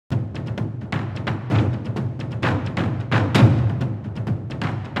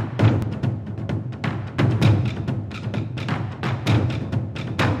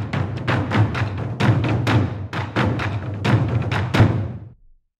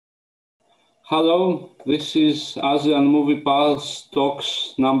Hello, this is ASEAN Movie Pulse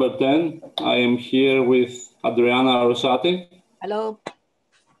Talks number 10. I am here with Adriana Rosati. Hello.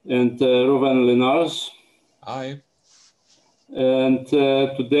 And Rouven Linnarz. Hi. And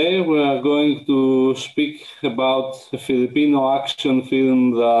today we are going to speak about a Filipino action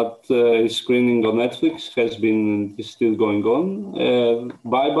film that is screening on Netflix, has been is still going on,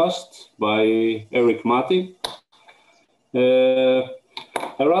 BuyBust by Erik Matti.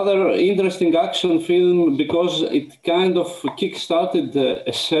 A rather interesting action film because it kind of kick-started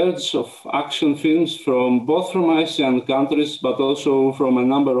a surge of action films both from ASEAN countries, but also from a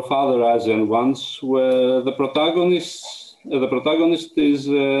number of other ASEAN ones, where the protagonist is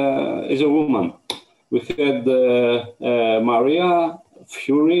a woman. We had Maria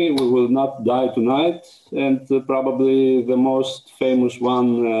Fury, We Will Not Die Tonight, and probably the most famous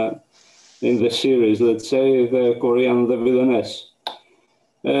one in the series, let's say, the Korean The Villainess.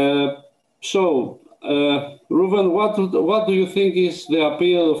 Rouven, what do you think is the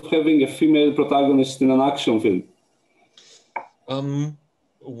appeal of having a female protagonist in an action film?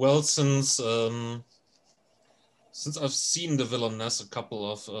 Well, since I've seen The Villainess a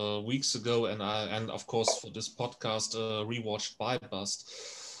couple of weeks ago, and of course for this podcast rewatched BuyBust,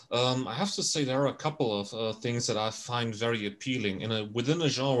 I have to say there are a couple of things that I find very appealing within a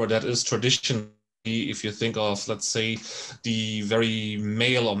genre that is traditionally, if you think of, let's say, the very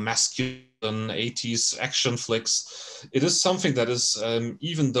male or masculine 80s action flicks, it is something that is,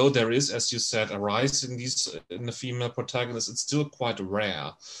 even though there is, as you said, a rise in the female protagonists, it's still quite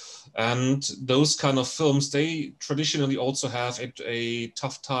rare. And those kind of films, they traditionally also have a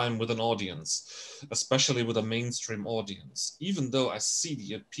tough time with an audience, especially with a mainstream audience. Even though I see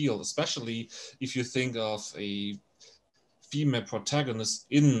the appeal, especially if you think of a female protagonist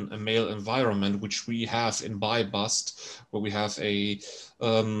in a male environment, which we have in BuyBust, where we have a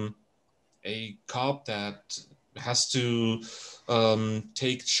cop that has to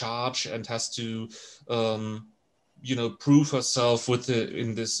take charge and has to prove herself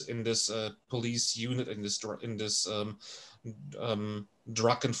in this police unit, in this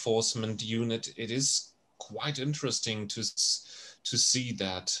drug enforcement unit. It is quite interesting to see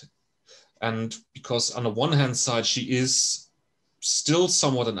that. And because on the one hand side, she is still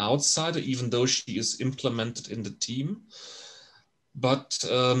somewhat an outsider, even though she is implemented in the team. But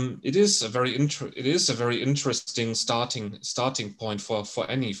it is a very interesting starting point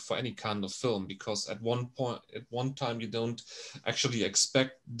for any kind of film, because at one time you don't actually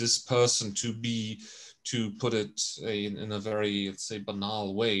expect this person to put it in a very, let's say,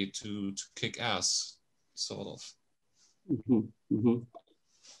 banal way to kick ass, sort of. Mm-hmm. Mm-hmm.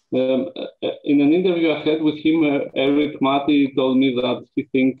 In an interview I had with him, Erik Matti told me that he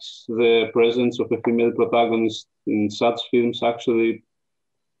thinks the presence of a female protagonist in such films actually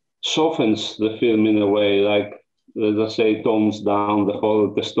softens the film in a way, like, let's say, tones down the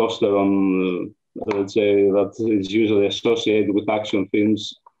whole testosterone, let's say, that is usually associated with action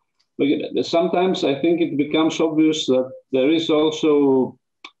films. But sometimes I think it becomes obvious that there is also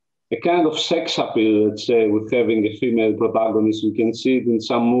a kind of sex appeal, let's say, with having a female protagonist. We can see it in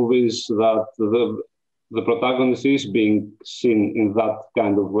some movies that the protagonist is being seen in that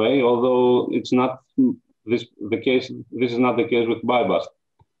kind of way, although it's not the case. This is not the case with BuyBust.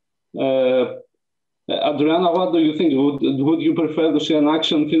 Adriana, what do you think? Would you prefer to see an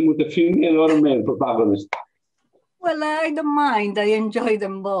action film with a female or a male protagonist? Well, I don't mind. I enjoy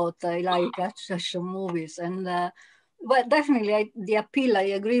them both. I like action movies, and but definitely the appeal.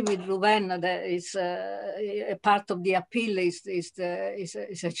 I agree with Rouven that is a part of the appeal is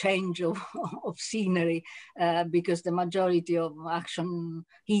a change of scenery, because the majority of action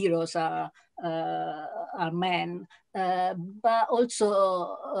heroes are men. But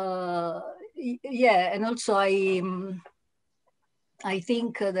also, and also I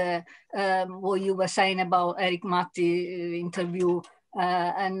think what you were saying about Erik Matti interview,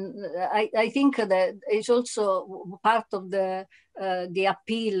 and I think that it's also part of the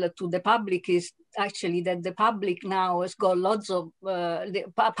appeal to the public is actually that the public now has got lots of, a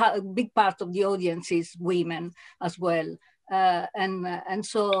big part of the audience is women as well. And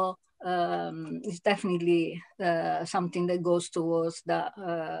so it's definitely something that goes towards the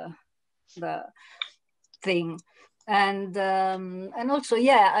thing. And also,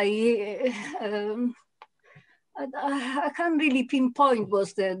 I can't really pinpoint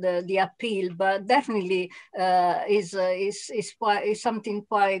was the appeal, but definitely is something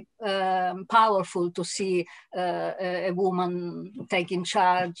quite powerful to see a woman taking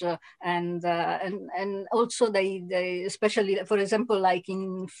charge, and also they especially, for example, like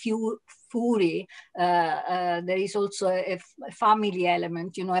in Fury, there is also a family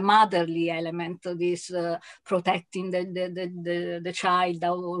element, you know, a motherly element. This protecting the child at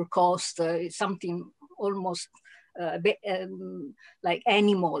all cost. It's something almost like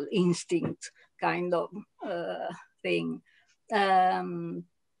animal instinct kind of thing. And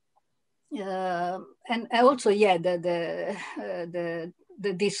also, yeah, the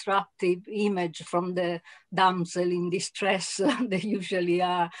disruptive image from the damsel in distress. They usually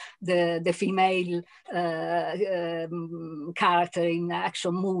are the female character in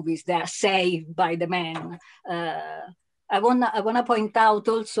action movies. They are saved by the men. I wanna point out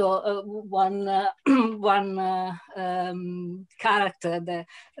also one character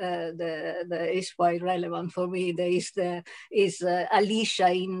that is quite relevant for me. There is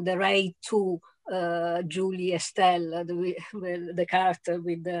Alicia in the Raid 2. Julie Estelle, the character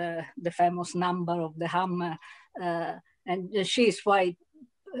with the famous number of the hammer, and she's quite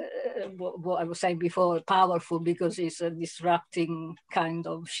what I was saying before, powerful, because it's a disrupting kind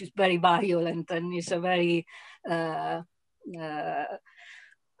of. She's very violent, and it's a very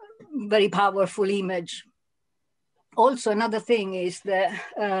very powerful image. Also, another thing is that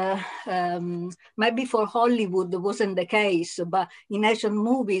maybe for Hollywood it wasn't the case, but in Asian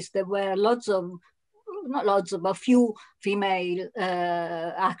movies there were lots of, not lots of, a few female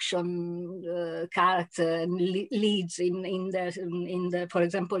action character leads in the, for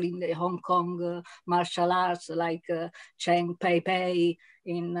example, in the Hong Kong martial arts, like Cheng Pei Pei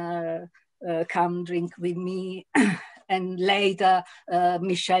in Come Drink With Me, and later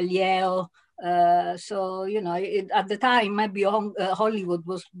Michelle Yeoh. So, you know, at the time, maybe Hollywood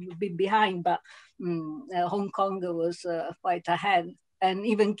was a bit behind, but Hong Kong was quite ahead. And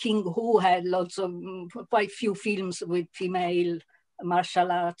even King Hu had lots of, quite few films with female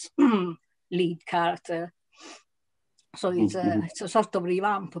martial arts lead character. So it's a sort of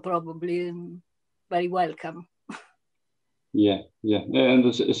revamp, probably, very welcome. Yeah.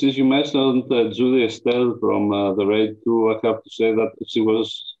 And since you mentioned Julie Estelle from the Raid 2, I have to say that she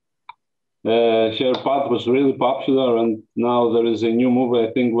was, her part was really popular, and now there is a new movie,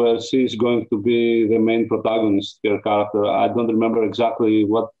 I think, where she is going to be the main protagonist, her character. I don't remember exactly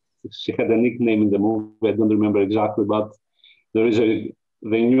what, she had a nickname in the movie, I don't remember exactly, but there is the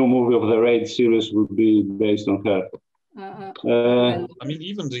new movie of the Raid series will be based on her. I mean,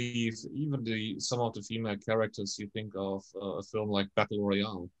 even some of the female characters, you think of a film like Battle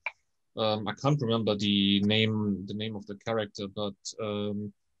Royale. I can't remember the name of the character, but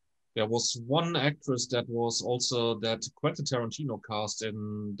there was one actress that was also that Quentin Tarantino cast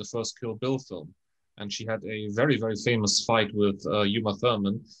in the first Kill Bill film, and she had a very, very famous fight with Uma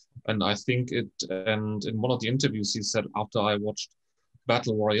Thurman. And I think and in one of the interviews he said, after I watched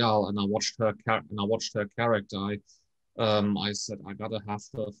Battle Royale and I watched her character, I said I gotta have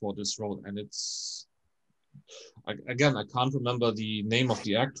her for this role. And it's, again, I can't remember the name of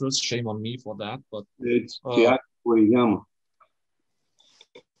the actress. Shame on me for that, but it's Chiaki Kuriyama.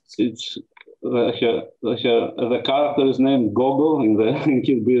 It's the character is named Gogo in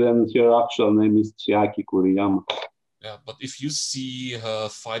Kill Bill, and her actual name is Chiaki Kuriyama. Yeah, but if you see her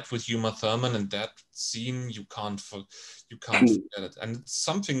fight with Uma Thurman in that scene, you can't forget it. And it's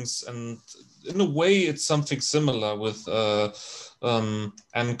something, and in a way, it's something similar with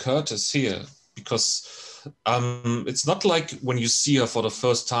Anne Curtis here, because it's not like when you see her for the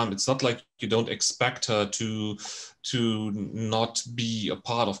first time, it's not like you don't expect her to not be a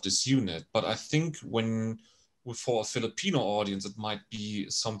part of this unit. But I think for a Filipino audience, it might be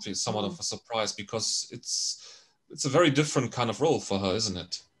somewhat of a surprise, because it's a very different kind of role for her, isn't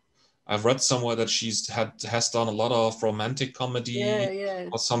it? I've read somewhere that has done a lot of romantic comedy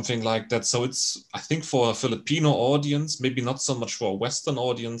or something like that. So it's, I think, for a Filipino audience, maybe not so much for a Western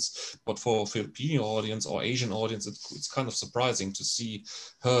audience, but for a Filipino audience or Asian audience, it's kind of surprising to see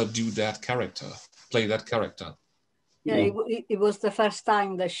her play that character. Yeah, it was the first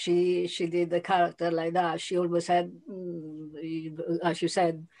time that she did a character like that. She always had, as you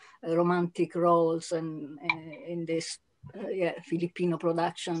said, romantic roles and in this Filipino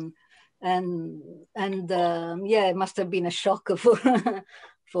production, and it must have been a shock for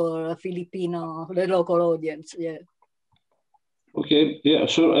a Filipino, the local audience. Yeah. Okay. Yeah.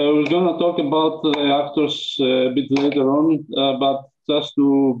 Sure. We're gonna talk about the actors a bit later on, but just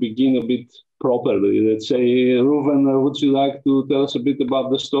to begin a bit properly, let's say, Rouven, would you like to tell us a bit about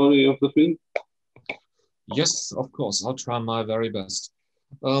the story of the film? Yes, of course, I'll try my very best.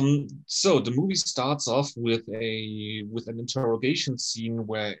 So the movie starts off with an interrogation scene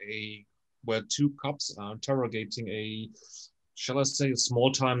where two cops are interrogating shall I say, a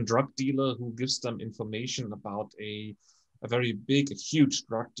small-time drug dealer who gives them information about a very big, a huge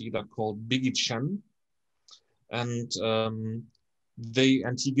drug dealer called Biggie Chen, and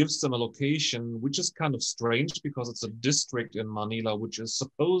he gives them a location which is kind of strange because it's a district in Manila which is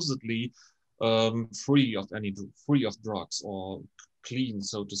supposedly free of drugs or clean,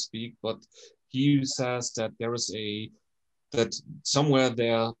 so to speak. But he says that that somewhere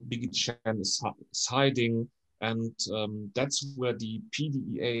there Biggie Chen is hiding, and that's where the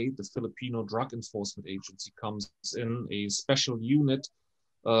PDEA, the Filipino Drug Enforcement Agency, comes in, a special unit.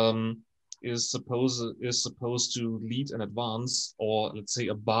 Is supposed to lead an advance, or let's say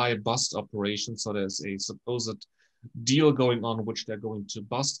a buy-bust operation. So there's a supposed deal going on which they're going to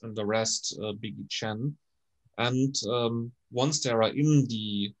bust and arrest Biggie Chen. And once they are in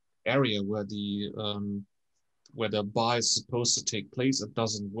the area where the buy is supposed to take place, it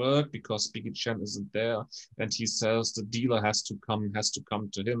doesn't work because Biggie Chen isn't there, and he says the dealer has to come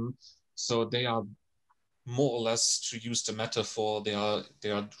to him. So they are, more or less, to use the metaphor, they are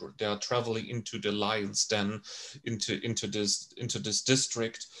traveling into the lion's den, into this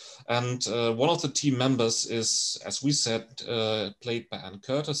district. And one of the team members is, as we said, played by Ann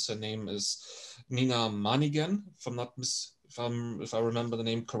Curtis. Her name is Nina Manigan, if I remember the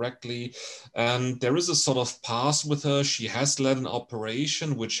name correctly. And there is a sort of past with her. She has led an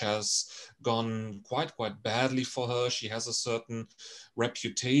operation which has gone quite badly for her. She has a certain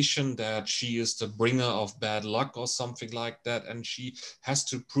reputation that she is the bringer of bad luck or something like that, and she has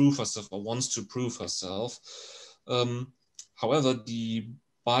to prove herself, or wants to prove herself. However, the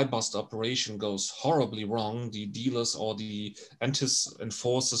buy-bust operation goes horribly wrong. The dealers, or the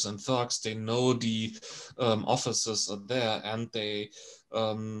enforcers and thugs, they know the officers are there, and they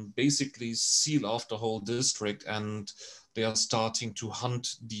basically seal off the whole district, and they are starting to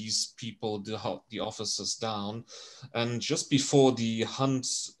hunt these people, the officers, down. And just before the hunt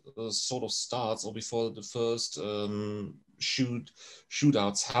sort of starts, or before the first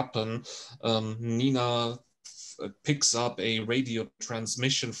shootouts happen, Nina picks up a radio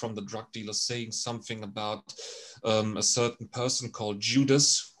transmission from the drug dealer saying something about a certain person called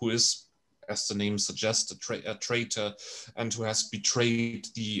Judas, who is, as the name suggests, a traitor, and who has betrayed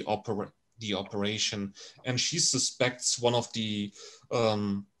the operation. And she suspects one of the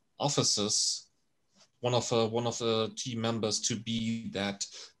officers, one of the team members, to be that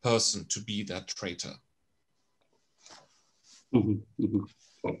person, to be that traitor.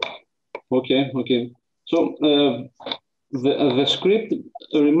 Okay. So the script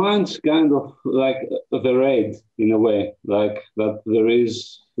reminds kind of like The Raid in a way, like that there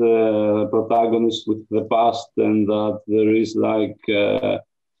is the protagonist with the past, and that there is like a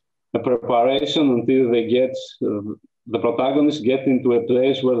preparation until they get the protagonists get into a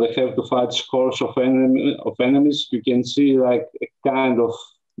place where they have to fight scores of enemies. You can see like a kind of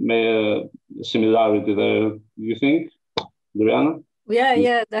similarity there. You think, Adriana?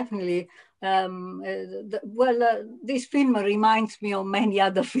 Yeah, definitely. This film reminds me of many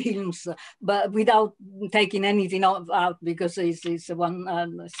other films, but without taking anything out, because it's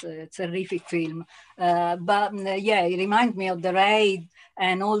a terrific film. It reminds me of The Raid,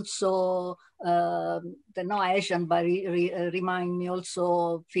 and also Asian, but remind me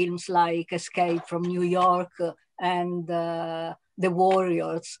also films like Escape from New York and The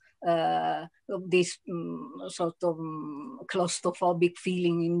Warriors. This sort of claustrophobic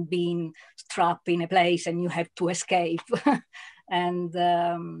feeling in being trapped in a place and you have to escape. And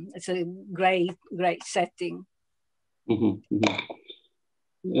it's a great setting. And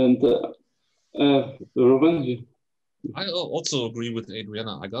Rouven? I also agree with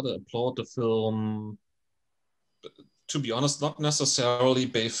Adriana. I gotta applaud the film, to be honest, not necessarily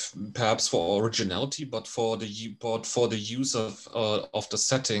perhaps for originality, but for the use of the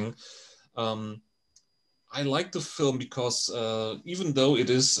setting. I like the film because even though it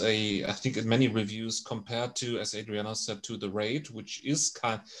is I think in many reviews compared to, as Adriana said, to The Raid, which is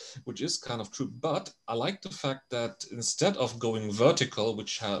kind of true, but I like the fact that instead of going vertical,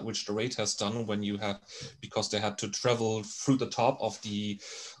 which The Raid has done, because they had to travel through the top of the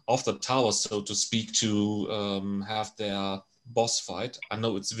tower, so to speak, to have their boss fight. I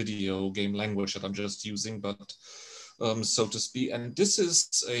know it's video game language that I'm just using, but so to speak, and this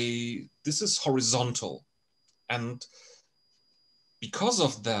is horizontal. And because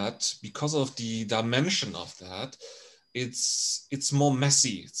of the dimension of that, it's more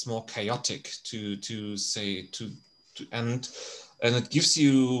messy, it's more chaotic and it gives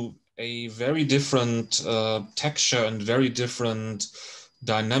you a very different texture and very different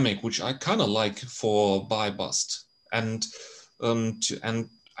dynamic, which I kind of like for BuyBust. And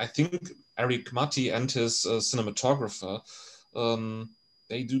I think Erik Matti and his cinematographer,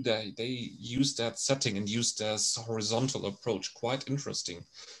 they do that. They use that setting and use this horizontal approach quite interestingly.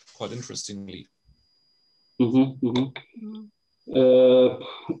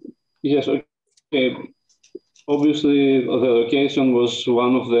 Yes. Okay. Obviously, the location was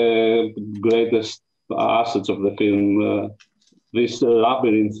one of the greatest assets of the film. This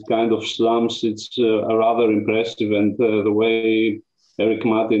labyrinth kind of slums, it's rather impressive, and the way Erik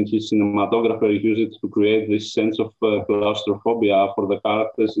Matti and his cinematographer use it to create this sense of claustrophobia for the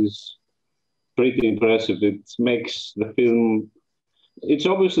characters is pretty impressive. It makes the film, it's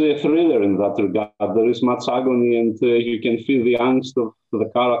obviously a thriller in that regard. There is much agony, and you can feel the angst of the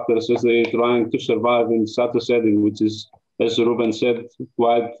characters as they're trying to survive in such a setting, which is, as Rouven said,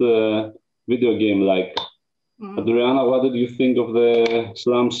 quite video game-like. Adriana, what did you think of the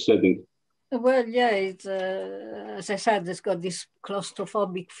slums setting? Well, yeah, it's, as I said, it's got this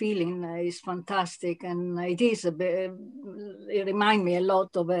claustrophobic feeling. It's fantastic, and it is a bit, it reminds me a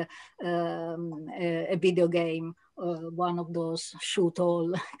lot of a video game, one of those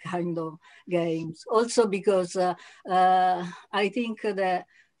shoot-all kind of games. Also because I think that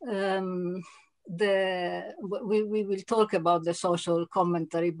we will talk about the social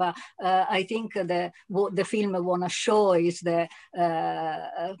commentary, but I think that what the film want to show is the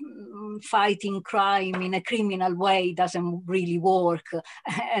fighting crime in a criminal way doesn't really work.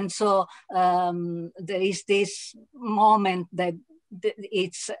 And so there is this moment that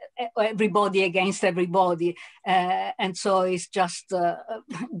it's everybody against everybody, and so it's just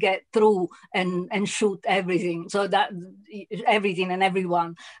get through and shoot everything, so that everything and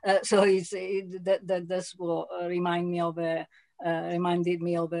everyone. So that's what reminded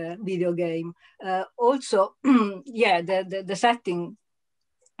me of a video game. Also, yeah, the setting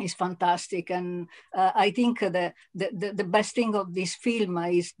is fantastic, and I think the best thing of this film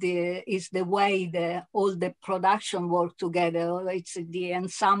is the way all the production work together. It's the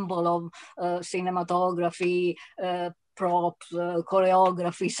ensemble of cinematography, props,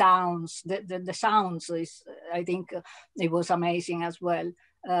 choreography, sounds. The sounds is, I think, it was amazing as well.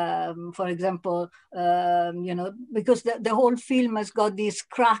 For example, you know, because the whole film has got these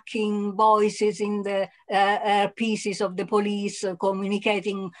cracking voices in the pieces of the police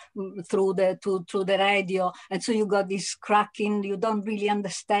communicating through the radio, and so you got this cracking you don't really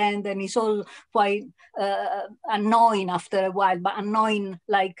understand, and it's all quite annoying after a while, but annoying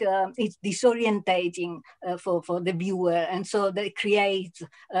like it's disorientating for the viewer, and so they create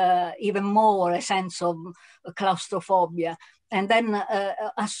even more a sense of claustrophobia. And then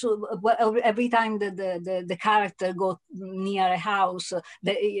every time the character go near a house,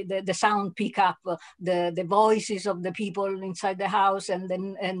 the sound pick up the voices of the people inside the house, and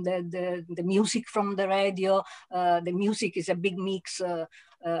then the music from the radio. The music is a big mix,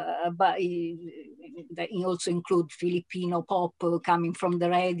 but it also include Filipino pop coming from the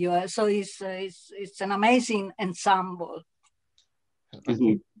radio. So it's an amazing ensemble.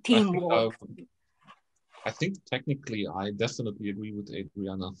 Teamwork. I think technically, I definitely agree with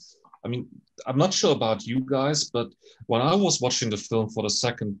Adriana. I mean, I'm not sure about you guys, but when I was watching the film for the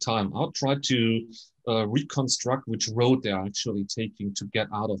second time, I tried to reconstruct which road they're actually taking to get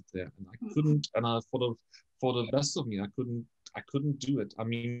out of there, and I couldn't. And for the best of me, I couldn't do it. I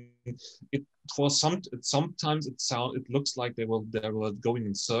mean, sometimes it looks like they were going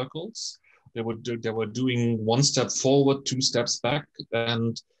in circles. They were doing one step forward, two steps back,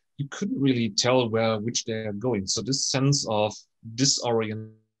 and you couldn't really tell which they are going. So this sense of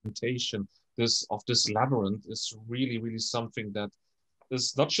disorientation, this labyrinth, is really, really something that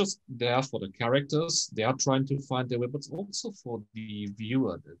is not just there for the characters. They are trying to find their way, but also for the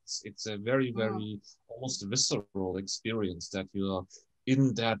viewer. It's a very, very almost visceral experience that you are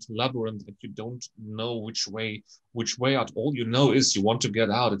in that labyrinth, that you don't know which way out. All you know is you want to get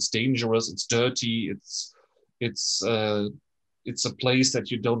out. It's dangerous. It's dirty. It's a place that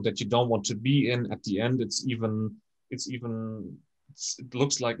you don't want to be in. At the end, it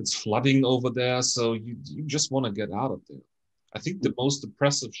looks like it's flooding over there. So you just want to get out of there. I think the most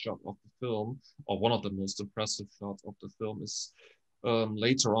impressive shot of the film, or one of the most impressive shots of the film, is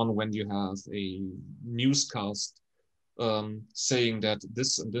later on when you have a newscast saying that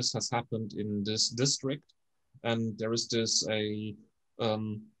this and this has happened in this district, and there is a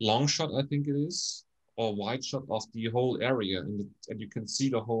long shot, I think it is, or wide shot of the whole area, and you can see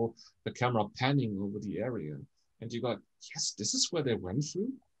the camera panning over the area, and you go, yes, this is where they went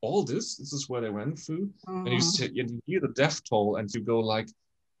through. This is where they went through, and you hear the death toll, and you go like,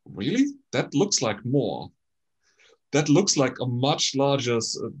 really? That looks like more. That looks like a much larger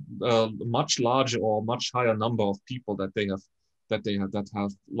or much higher number of people that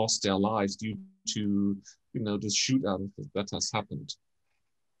have lost their lives due to this shootout that has happened,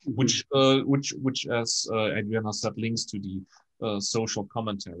 which as Adriana said, links to the social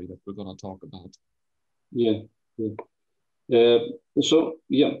commentary that we're going to talk about. Yeah. So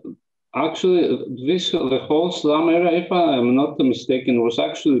yeah, actually, the whole slum area, if I am not mistaken, was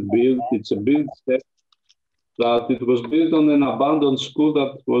actually built. It's a built set that it was built on an abandoned school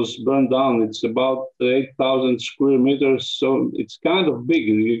that was burned down. It's about 8,000 square meters, so it's kind of big.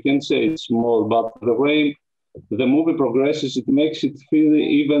 You can say it's small, but the way the movie progresses, it makes it feel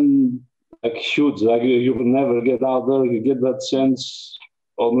even like huge. Like you will never get out there. You get that sense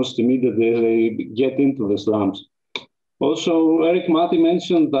almost immediately they get into the slums. Also, Erik Matti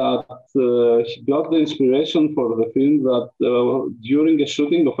mentioned that he got the inspiration for the film that during a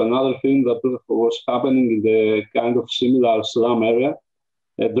shooting of another film that was happening in the kind of similar slum area,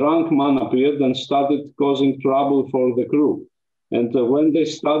 a drunk man appeared and started causing trouble for the crew. And when the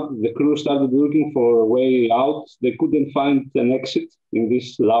crew started looking for a way out, they couldn't find an exit in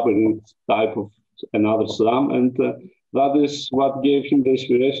this labyrinth type of another slum. And that is what gave him the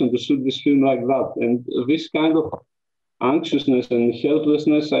inspiration to shoot this film like that. And this kind of anxiousness and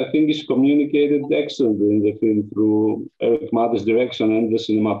helplessness, I think, is communicated excellently in the film through Erik Matti's direction and the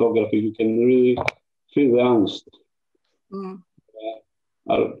cinematography. You can really feel the angst.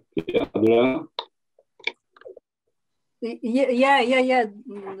 Adriana?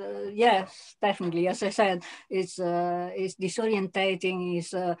 Yes, definitely. As I said, it's disorientating.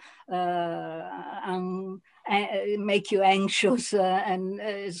 Make you anxious and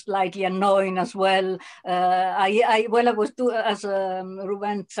slightly annoying as well. I was as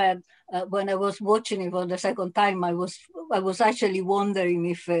Rouven said, when I was watching it for the second time, I was actually wondering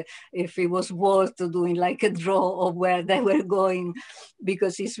if it was worth doing like a draw of where they were going,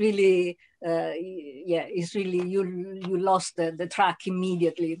 because it's really it's really you lost the track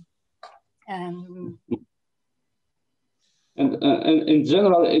immediately. And in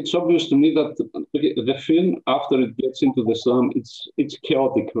general, it's obvious to me that the film, after it gets into the slum, it's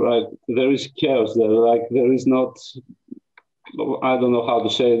chaotic, right? There is chaos there. Like there is not, I don't know how to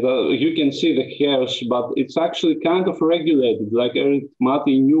say it. You can see the chaos, but it's actually kind of regulated. Like Erik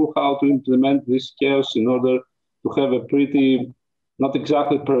Matti knew how to implement this chaos in order to have a pretty, not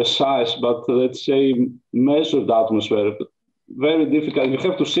exactly precise, but let's say measured atmosphere. Very difficult. You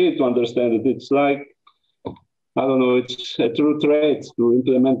have to see it to understand it. It's like, I don't know, it's a true trait to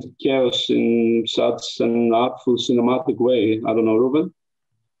implement chaos in such an artful cinematic way. I don't know, Rouven?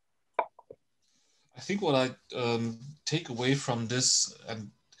 I think what I take away from this, and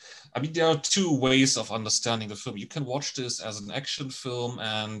I mean, there are two ways of understanding the film. You can watch this as an action film,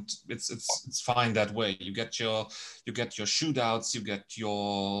 and it's fine that way. You get your shootouts, you get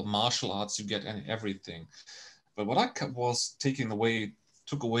your martial arts, you get everything. But what I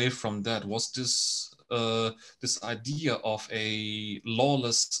took away from that was this this idea of a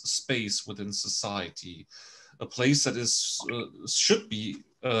lawless space within society, a place that should be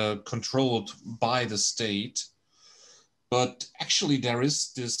controlled by the state, but actually there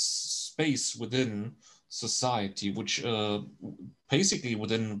is this space within society which basically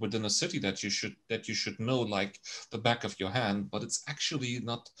within a city that you should know like the back of your hand, but it's actually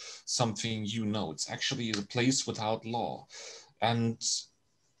not something it's actually a place without law. And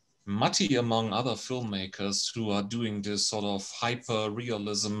Matti, among other filmmakers who are doing this sort of hyper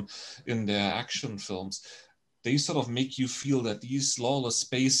realism in their action films, they sort of make you feel that these lawless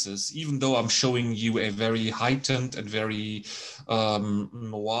spaces, even though I'm showing you a very heightened and very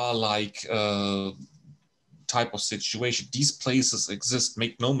noir-like type of situation, these places exist,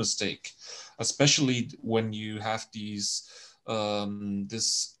 make no mistake, especially when you have these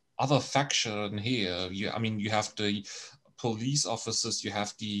this other faction here. You have the police officers, you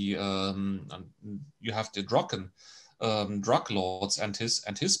have the drug lords and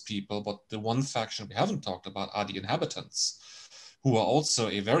his people, but the one faction we haven't talked about are the inhabitants, who are also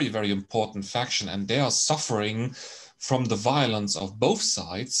a very, very important faction, and they are suffering from the violence of both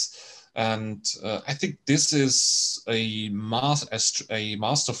sides. And I think this is a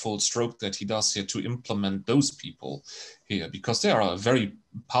masterful stroke that he does here to implement those people here, because they are a very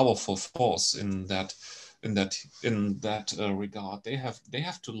powerful force in that regard. They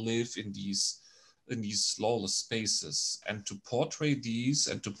have to live in these lawless spaces, and to portray these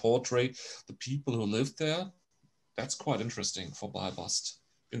and to portray the people who live there, that's quite interesting for BuyBust,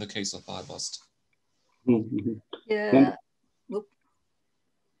 in the case of BuyBust. Yeah.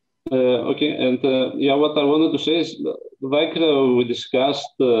 Okay, and yeah, what I wanted to say is, like we discussed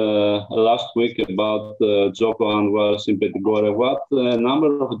last week about Joko Anwar's Impetigore, what a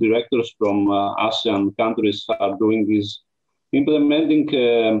number of directors from ASEAN countries are doing is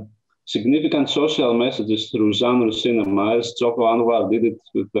implementing significant social messages through genre cinema, as Joko Anwar did it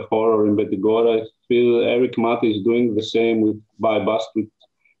with the horror Impetigore. I feel Erik Matti is doing the same with BuyBust, which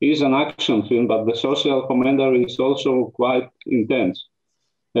is an action film, but the social commentary is also quite intense.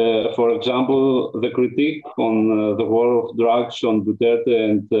 For example, the critique on the war of drugs on Duterte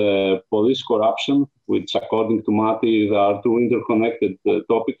and police corruption, which according to Matti are two interconnected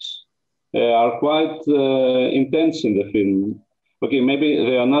topics, are quite intense in the film. Okay, maybe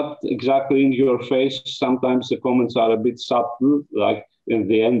they are not exactly in your face. Sometimes the comments are a bit subtle, like in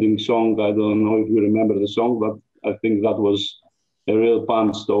the ending song. I don't know if you remember the song, but I think that was a real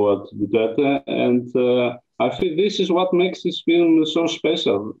punch toward Duterte. And I think this is what makes this film so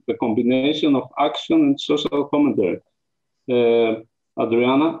special, the combination of action and social commentary.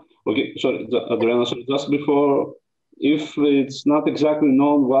 Adriana, Adriana, so just before, if it's not exactly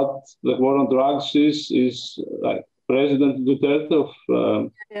known what the war on drugs is like President Duterte of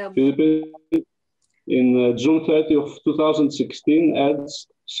Philippines in June 30 of 2016 urged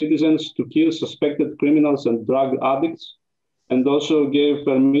citizens to kill suspected criminals and drug addicts, and also gave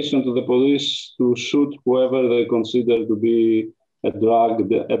permission to the police to shoot whoever they consider to be a drug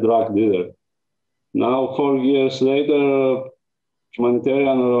dealer. Now, 4 years later,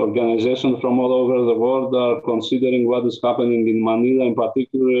 humanitarian organizations from all over the world are considering what is happening in Manila in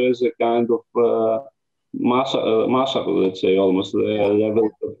particular as a kind of massacre, let's say, almost. The level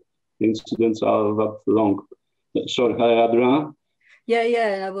of incidents are that long. Sorry, Adriana?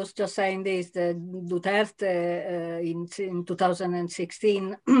 Yeah, I was just saying this, that Duterte in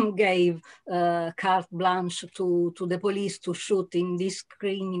 2016 gave carte blanche to the police to shoot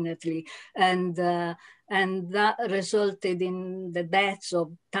indiscriminately, and that resulted in the deaths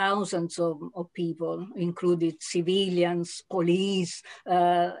of thousands of people, including civilians, police,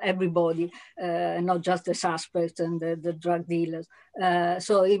 everybody, not just the suspects and the drug dealers.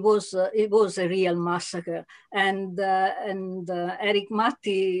 So it was a real massacre, and Erik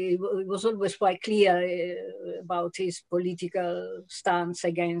Matti was always quite clear about his political stance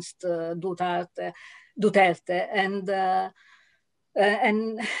against Duterte,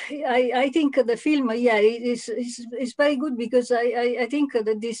 and I think the film, is very good, because I think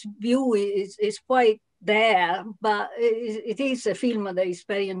that this view is quite there, but it is a film that is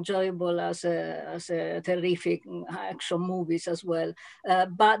very enjoyable as a terrific action movies as well.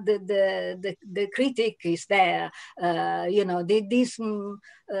 But the critic is there. This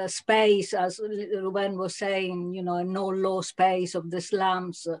space, as Rouven was saying, a no-law space of the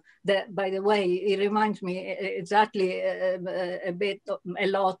slums. That, by the way, it reminds me exactly a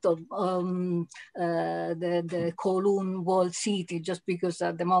lot of the Kowloon walled city, just because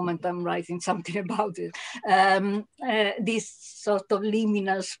at the moment I'm writing something about it. This sort of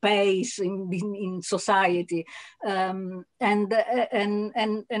liminal space in society, and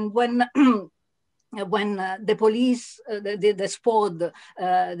when the police, the squad,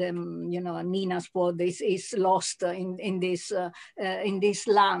 Nina squad is lost in this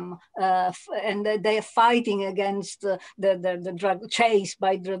slum, and they're fighting against the drug chase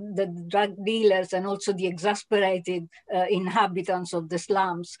by the drug dealers and also the exasperated inhabitants of the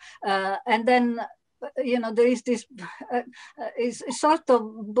slums, and then there is this is sort of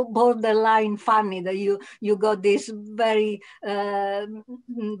borderline funny that you got this very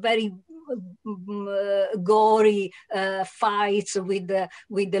gory fights with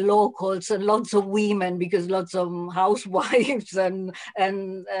the locals, and lots of women, because lots of housewives and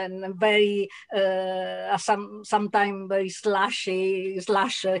very sometimes very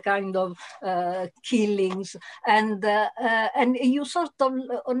slasher kind of killings, and you sort of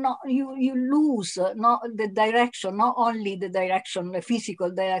you lose not the direction, not only the direction, the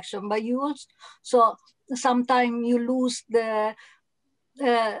physical direction, but you also sometimes you lose the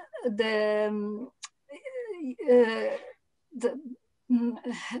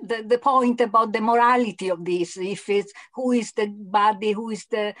point about the morality of this. If it's who is the bad, who is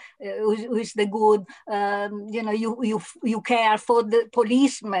the good. You care for the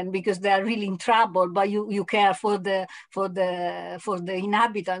policemen because they are really in trouble, but you care for the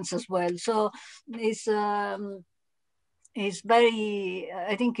inhabitants as well. So it's very,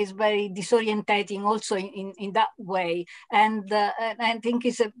 I think it's very disorientating also in that way, and I think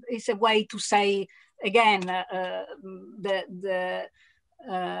it's a way to say again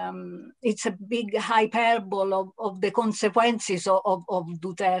it's a big hyperbole of the consequences of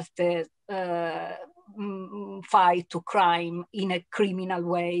Duterte fight to crime in a criminal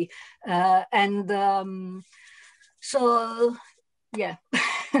way. So, yeah.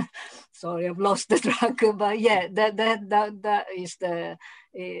 Sorry, I've lost the track, but yeah, that is there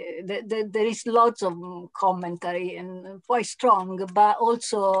is lots of commentary and quite strong, but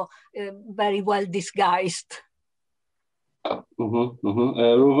also very well disguised.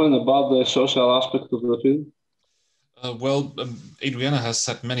 Rouven, about the social aspect of the film? Adriana has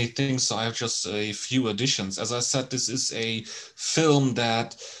said many things, so I have just a few additions. As I said, this is a film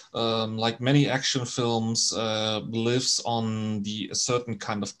that, like many action films, lives on a certain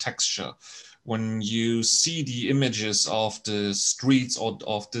kind of texture. When you see the images of the streets or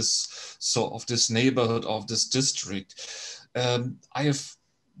of this neighborhood, of this district,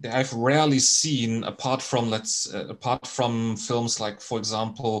 I've rarely seen, apart from films like, for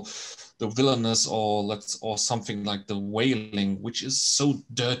example, The Villainous or something like The Wailing, which is so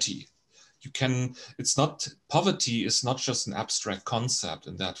dirty. Poverty is not just an abstract concept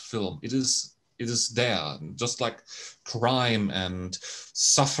in that film. It is there, just like crime and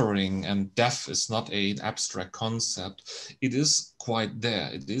suffering and death is not an abstract concept. It is quite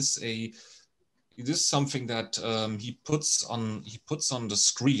there. It is something that he puts on the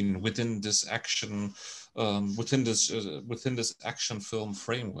screen within this action within this action film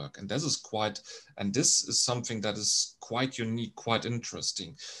framework, and this is something that is quite unique, quite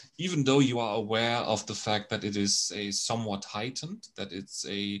interesting, even though you are aware of the fact that it is a somewhat heightened, that it's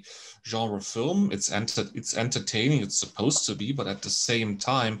a genre film. It's entertaining, it's supposed to be, but at the same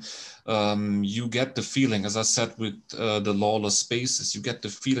time you get the feeling, as I said with the Lawless Spaces, you get the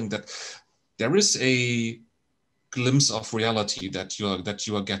feeling that there is a glimpse of reality that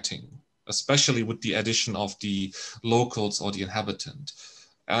you are getting, especially with the addition of the locals or the inhabitants.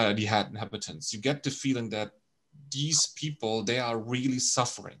 You get the feeling that these people, they are really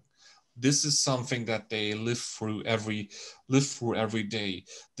suffering. This is something that they live through every day.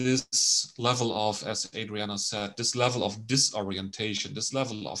 This level of, as Adriana said, this level of disorientation, this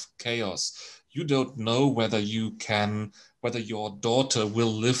level of chaos. You don't know whether your daughter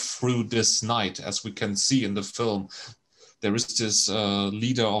will live through this night, as we can see in the film. There is this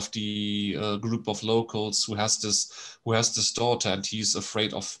leader of the group of locals who has this daughter, and he's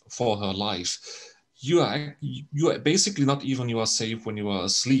afraid for her life. You are basically not even you are safe when you are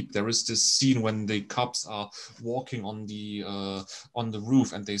asleep. There is this scene when the cops are walking on the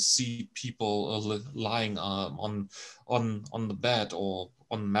roof, and they see people lying on the bed or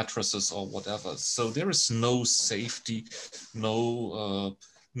on mattresses or whatever. So there is no safety, no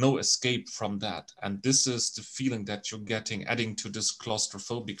escape from that. And this is the feeling that you're getting, adding to this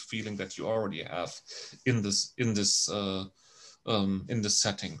claustrophobic feeling that you already have in this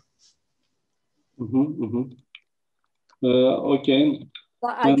setting. Okay.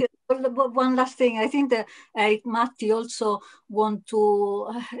 One last thing. I think that Erik Matti also want to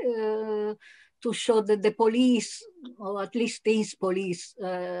show that the police, or at least these police,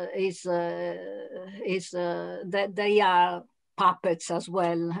 that they are puppets as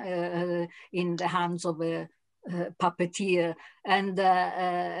well in the hands of a puppeteer, and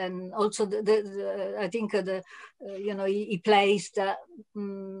also I think he plays the.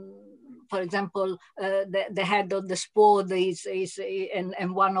 For example, the head of the squad is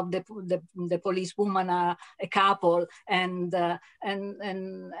and one of the police women are a couple, and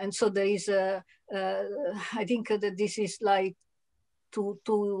so there is I think that this is like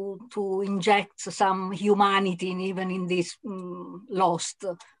to inject some humanity even in this lost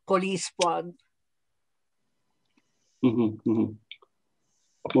police squad.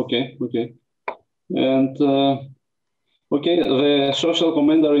 Okay, and. Okay, the social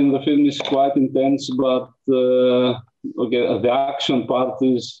commentary in the film is quite intense, but the action part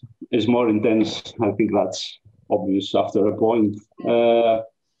is more intense. I think that's obvious after a point.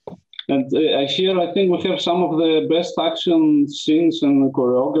 And here I think we have some of the best action scenes and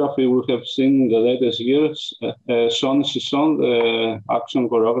choreography we have seen in the latest years. Son Sison, the action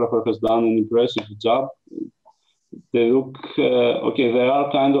choreographer, has done an impressive job. They look,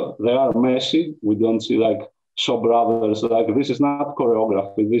 they are messy. We don't see like Shaw Brothers, like this is not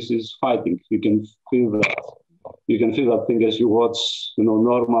choreography, this is fighting. You can feel that thing as you watch,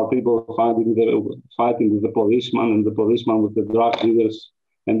 normal people fighting with the policeman, and the policeman with the drug dealers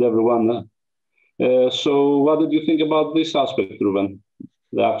and everyone. So what did you think about this aspect, Rouven,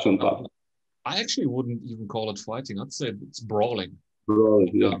 the action part? I actually wouldn't even call it fighting. I'd say it's brawling.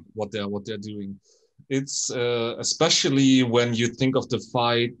 Yeah. What they're doing. It's especially when you think of the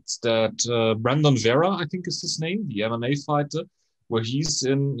fight that Brandon Vera, I think is his name, the MMA fighter, where he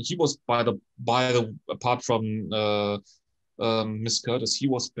was apart from Miss Curtis. He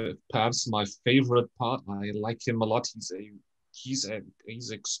was perhaps my favorite part. I like him a lot. He's a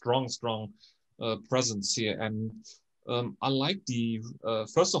strong presence here, and I like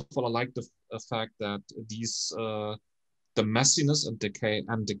first of all, I like the fact that the messiness and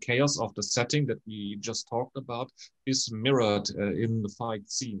the chaos of the setting that we just talked about is mirrored in the fight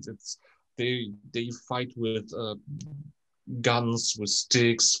scenes. They fight with guns, with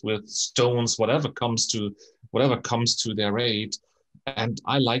sticks, with stones, whatever comes to their aid. And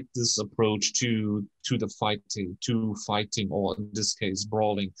I like this approach to fighting, or in this case,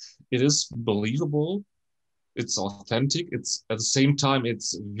 brawling. It is believable, it's authentic, it's at the same time,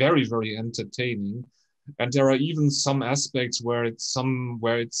 it's very, very entertaining. And there are even some aspects where it's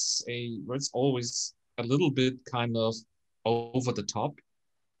always a little bit kind of over the top.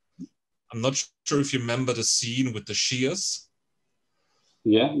 I'm not sure if you remember the scene with the shears.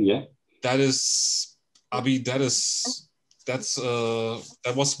 Yeah. That's one of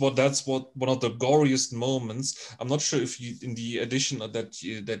the goriest moments. I'm not sure if you, in the edition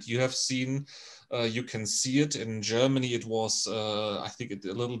that you have seen, you can see it. In Germany, it was I think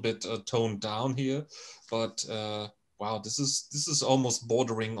a little bit toned down here, but wow, this is almost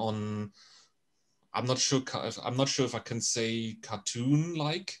bordering on. I'm not sure if I can say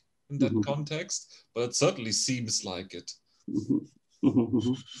cartoon-like in that context, but it certainly seems like it.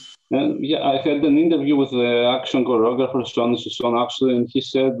 Yeah, I had an interview with the action choreographer Son actually, and he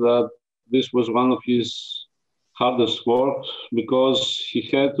said that this was one of his hardest work because he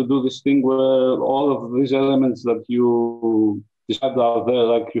had to do this thing where all of these elements that you described are there,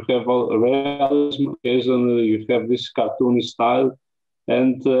 like you have all realism, occasionally you have this cartoony style,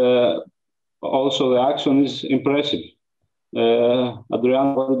 and also the action is impressive.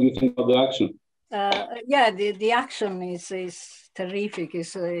 Adriana, what do you think of the action? Yeah, the action is terrific.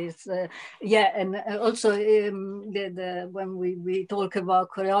 Yeah, and also when we talk about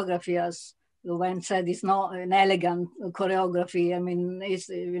choreography, as Rouven said, it's not an elegant choreography. I mean,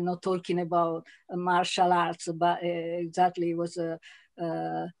 we're not talking about martial arts, but exactly it was a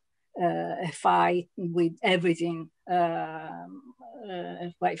fight with everything.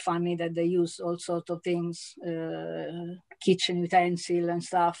 Quite funny that they use all sorts of things, kitchen utensil and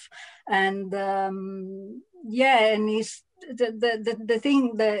stuff, and yeah, and it's the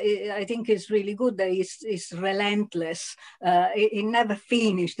thing that I think is really good that is relentless. It never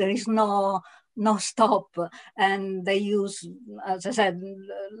finished. There is no stop, and they use, as I said,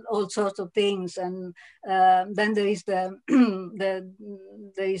 all sorts of things, and then there is there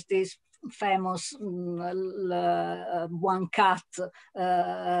is this famous one cut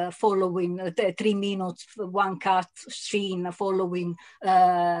following 3 minutes, one cut scene following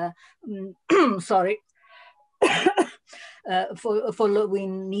sorry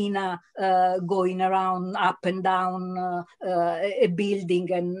following Nina going around up and down a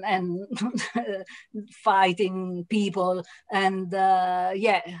building and fighting people, and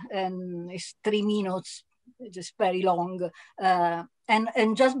yeah, and it's 3 minutes, just very long.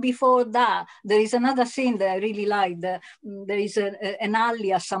 And just before that, there is another scene that I really like. There is an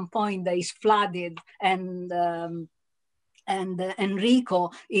alley at some point that is flooded, and Enrico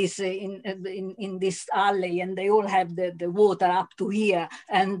is in this alley, and they all have the water up to here,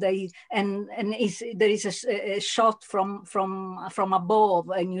 and there is a shot from above,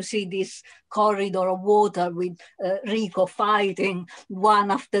 and you see this corridor of water with Rico fighting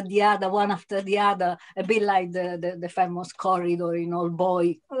one after the other, a bit like the famous corridor in Old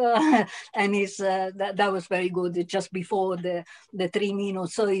Boy. And that was very good. It's just before the 3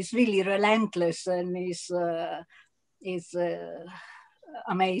 minutes, so it's really relentless, and it's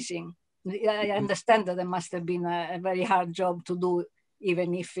amazing. I understand that it must have been a very hard job to do,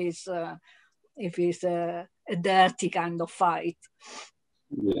 even if it's a dirty kind of fight.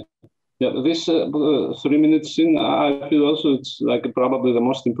 Yeah, this 3 minute scene, I feel also it's like probably the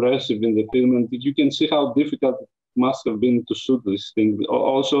most impressive in the film, and you can see how difficult it must have been to shoot this thing.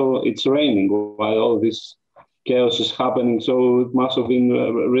 Also, it's raining while all this chaos is happening, so it must have been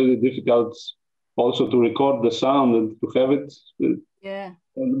really difficult also to record the sound and to have it. Yeah.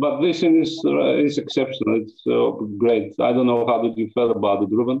 But this scene is exceptional. It's great. I don't know, how did you feel about it,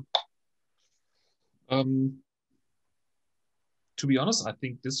 Rouven? To be honest, I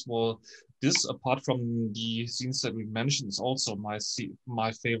think this apart from the scenes that we mentioned, is also my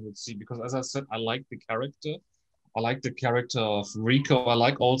favorite scene, because as I said, I like the character. I like the character of Rico. I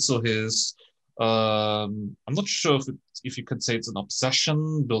like also his I'm not sure if you could say it's an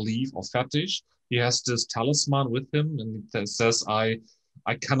obsession, belief, or fetish. He has this talisman with him, and it says, I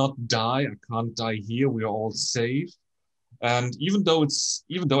cannot die. I can't die here. We are all safe. And even though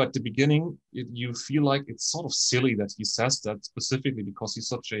at the beginning you feel like it's sort of silly that he says that specifically because he's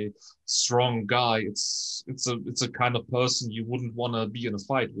such a strong guy, it's a kind of person you wouldn't want to be in a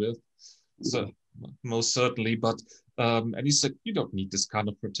fight with. So most certainly, but and he said, you don't need this kind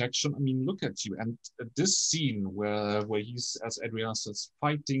of protection. I mean, look at you. And this scene where he's, as Adriana says,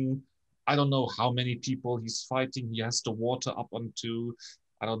 fighting, I don't know how many people he's fighting. He has the water up onto,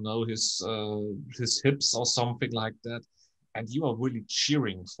 I don't know, his hips or something like that. And you are really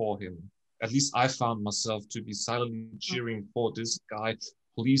cheering for him. At least I found myself to be silently cheering for this guy.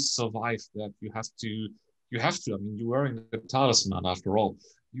 Please survive that. You have to. I mean, you're wearing a talisman after all.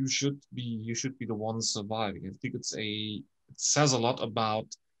 You should be the one surviving. I think it says a lot about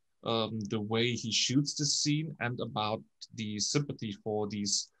the way he shoots the scene and about the sympathy for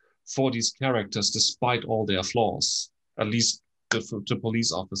these characters, despite all their flaws. At least the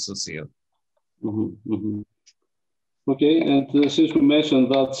police officers here. Mm-hmm, mm-hmm. Okay, and since we mentioned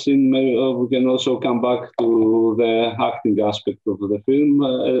that scene, maybe we can also come back to the acting aspect of the film.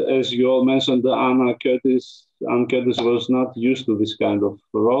 As you all mentioned, Anne Curtis was not used to this kind of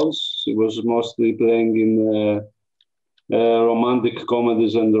roles. She was mostly playing in romantic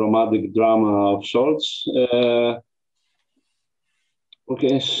comedies and romantic drama of sorts.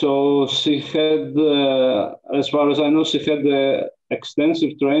 Okay, so she had, as far as I know, she had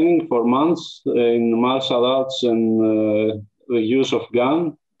extensive training for months in martial arts and the use of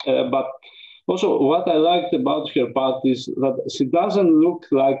gun. But also what I liked about her part is that she doesn't look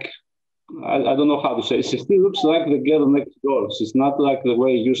like, I don't know how to say, she still looks like the girl next door. She's not like the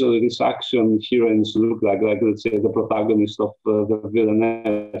way usually these action heroines look like let's say the protagonist of the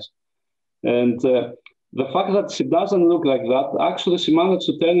villainess. And the fact that she doesn't look like that, actually she managed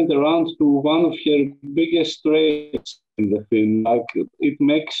to turn it around to one of her biggest traits in the film. Like it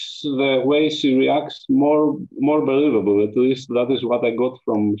makes the way she reacts more believable. At least that is what I got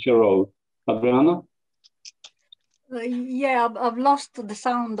from her role. Adriana? Yeah, I've lost the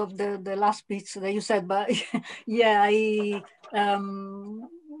sound of the last bits that you said, but yeah, I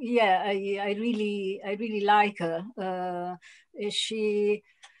really like her. She.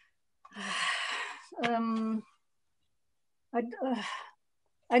 I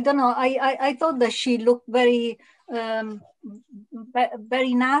don't know. I thought that she looked very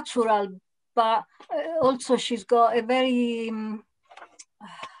very natural, but also she's got a very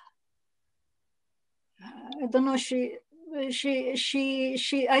I don't know. I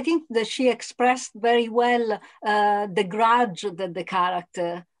think that she expressed very well the grudge that the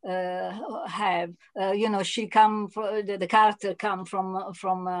character have. You know, the character come from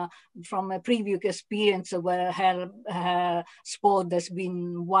a previous experience where her sport has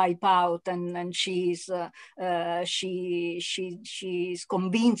been wiped out, and she's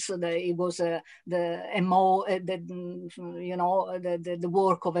convinced that it was the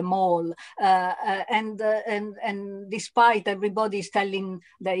work of a mole, and despite everybody's telling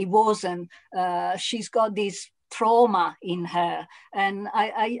that it wasn't, she's got this trauma in her, and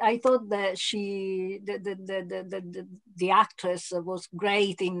I thought that the actress was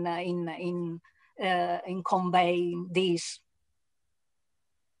great in conveying this.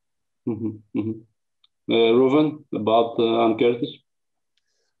 Mm-hmm, mm-hmm. Rouven, about Anne Curtis?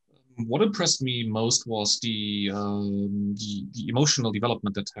 What impressed me most was the emotional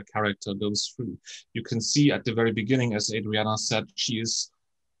development that her character goes through. You can see at the very beginning, as Adriana said, she is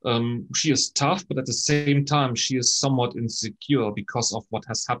tough, but at the same time, she is somewhat insecure because of what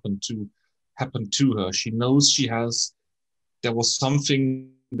has happened to her. She knows there was something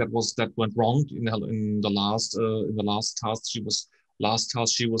that went wrong in the last task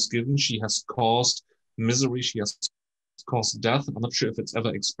she was given. She has caused misery. She has caused death. I'm not sure if it's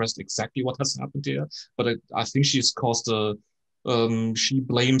ever expressed exactly what has happened here, but I think she's caused she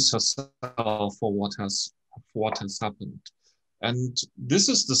blames herself for what has happened. And this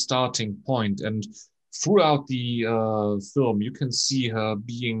is the starting point. And throughout the film, you can see her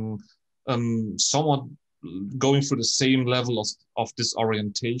being somewhat going through the same level of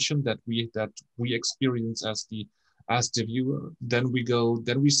disorientation that we experience as the viewer. Then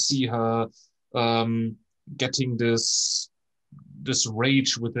we see her getting this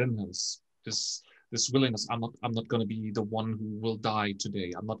rage within us, this willingness. I'm not going to be the one who will die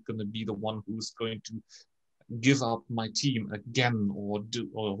today. I'm not going to be the one who's going to give up my team again, or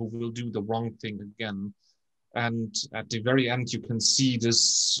who will do the wrong thing again. And at the very end, you can see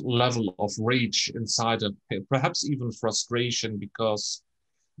this level of rage inside of her, perhaps even frustration, because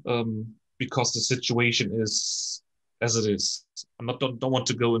the situation is as it is. I don't want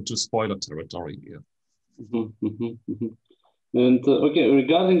to go into spoiler territory here. Mm-hmm, mm-hmm, mm-hmm. And okay,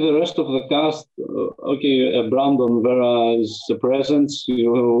 regarding the rest of the cast, Brandon Vera is a presence.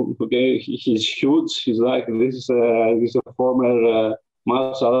 Okay, he's huge. He's like he's a former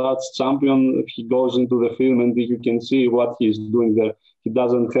martial arts champion. He goes into the film, and you can see what he's doing there. He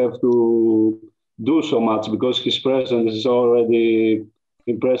doesn't have to do so much because his presence is already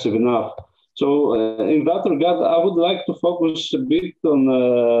impressive enough. So, in that regard, I would like to focus a bit on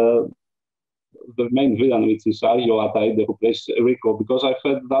the main villain, which is Arjo Atayde, who plays Rico, because I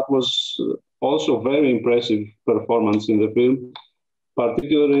felt that was also very impressive performance in the film.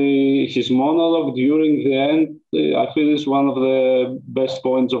 Particularly his monologue during the end, I feel is one of the best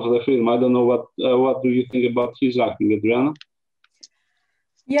points of the film. I don't know what do you think about his acting, Adriana?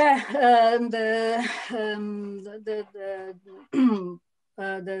 Yeah,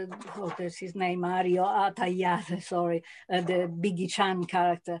 there's his name, Arjo Atayde, sorry, the Biggie Chan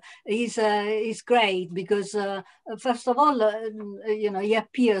character. He's great because, first of all, he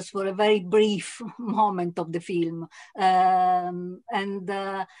appears for a very brief moment of the film.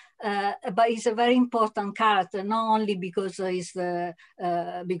 But he's a very important character, not only because he's the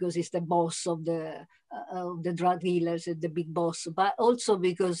boss of the drug dealers, the big boss, but also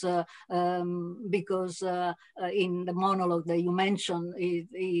because in the monologue that you mentioned,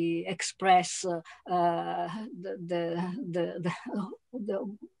 he expressed the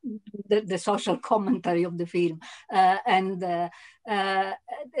social commentary of the film, and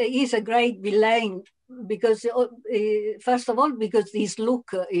he's a great villain because first of all, because his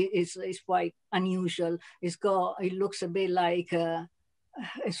look is quite unusual. He looks a bit like a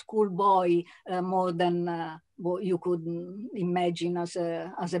schoolboy, more than what you could imagine as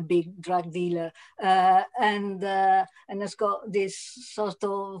a big drug dealer, and it's got this sort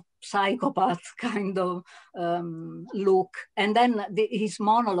of psychopath kind of look. And then his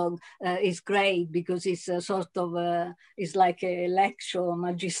monologue is great because it's it's like a lecture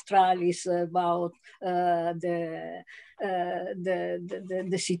magistralis about the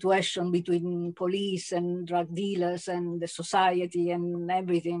situation between police and drug dealers and the society and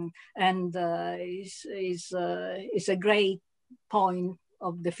everything, and is a great point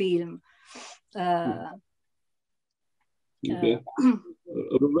of the film. Okay.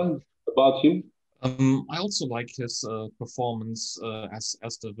 Rouven, about him? I also like his performance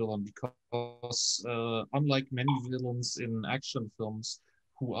as the villain because unlike many villains in action films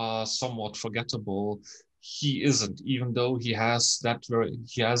who are somewhat forgettable, he isn't. Even though he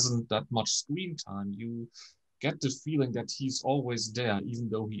hasn't that much screen time, you get the feeling that he's always there, even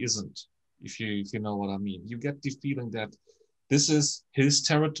though he isn't. If you know what I mean, you get the feeling that this is his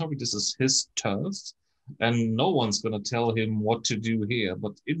territory, this is his turf, and no one's gonna tell him what to do here.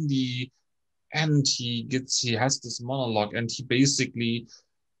 But in the end, he has this monologue, and he basically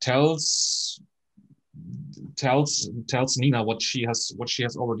tells Nina what she has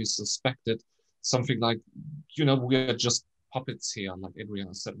already suspected. Something like, we are just puppets here, like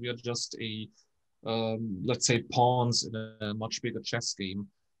Adriana said. We are just let's say pawns in a much bigger chess game,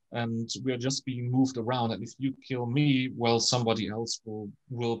 and we are just being moved around. And if you kill me, well, somebody else will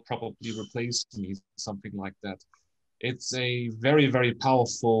probably replace me, something like that. It's a very, very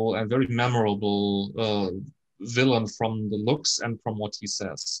powerful and very memorable villain from the looks and from what he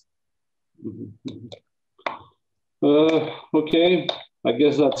says. Okay, I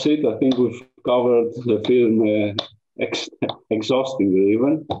guess that's it. I think we've covered the film exhaustingly,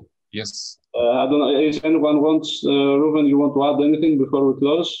 even. Yes. I don't know. If anyone wants, Rouven, you want to add anything before we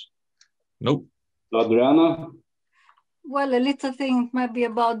close? Nope. Adriana? Well, a little thing maybe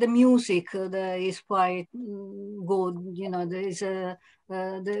about the music that is quite good.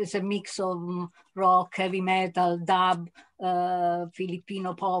 There is a mix of rock, heavy metal, dub,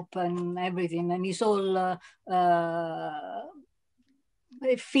 Filipino pop, and everything, and it's all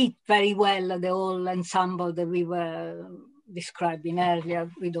it fit very well the whole ensemble that we were describing earlier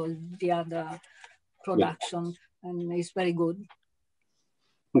with all the other production, and it's very good.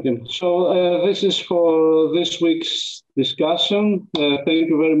 Okay, so this is for this week's discussion. Thank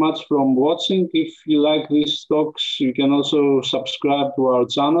you very much for watching. If you like these talks, you can also subscribe to our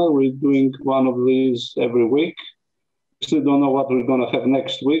channel. We're doing one of these every week. Still don't know what we're going to have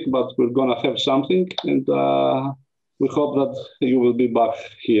next week, but we're going to have something. And we hope that you will be back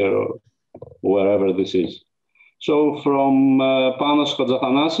here or wherever this is. So from Panos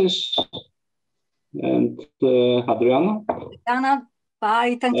Kotzathanasis and Adriana. Adriana,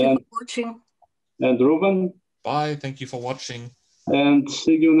 bye. Thank you for watching. And Rouven. Bye. Thank you for watching. And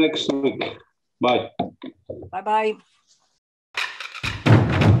see you next week. Bye. Bye-bye.